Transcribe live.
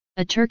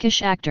A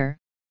Turkish actor,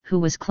 who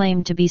was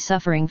claimed to be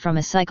suffering from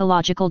a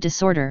psychological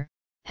disorder,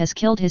 has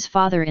killed his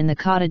father in the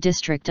Kahta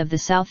district of the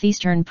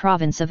southeastern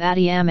province of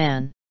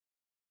Adıyaman.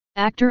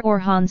 Actor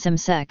Orhan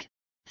Şimşek,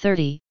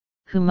 30,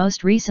 who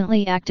most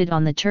recently acted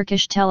on the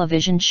Turkish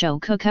television show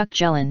Küçük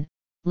Gelin,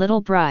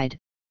 Little Bride,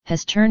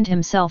 has turned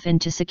himself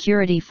into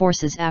security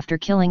forces after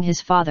killing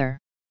his father.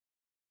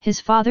 His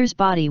father's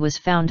body was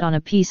found on a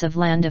piece of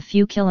land a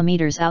few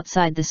kilometers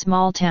outside the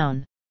small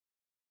town.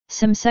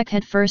 Şimşek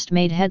had first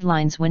made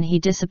headlines when he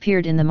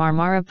disappeared in the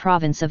Marmara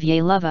province of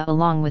Yalova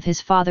along with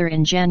his father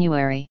in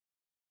January.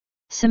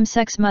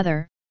 Şimşek's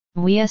mother,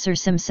 Müyesser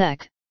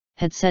Şimşek,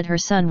 had said her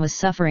son was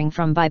suffering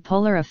from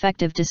bipolar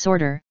affective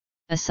disorder,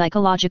 a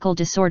psychological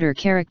disorder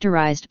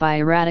characterized by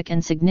erratic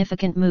and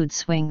significant mood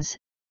swings,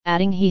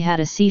 adding he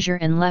had a seizure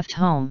and left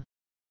home.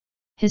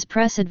 His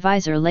press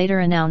advisor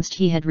later announced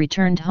he had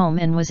returned home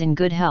and was in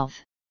good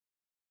health.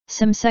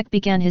 Şimşek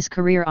began his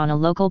career on a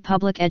local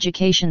public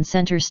education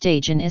center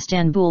stage in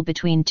Istanbul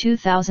between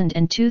 2000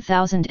 and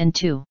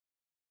 2002.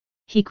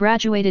 He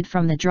graduated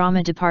from the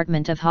drama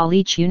department of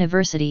Haliç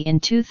University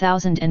in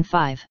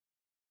 2005.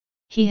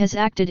 He has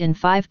acted in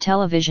 5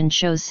 television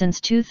shows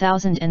since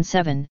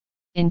 2007,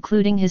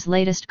 including his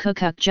latest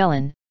Küçük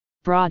Gelin,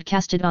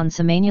 broadcasted on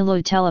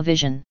Samanyolu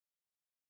television.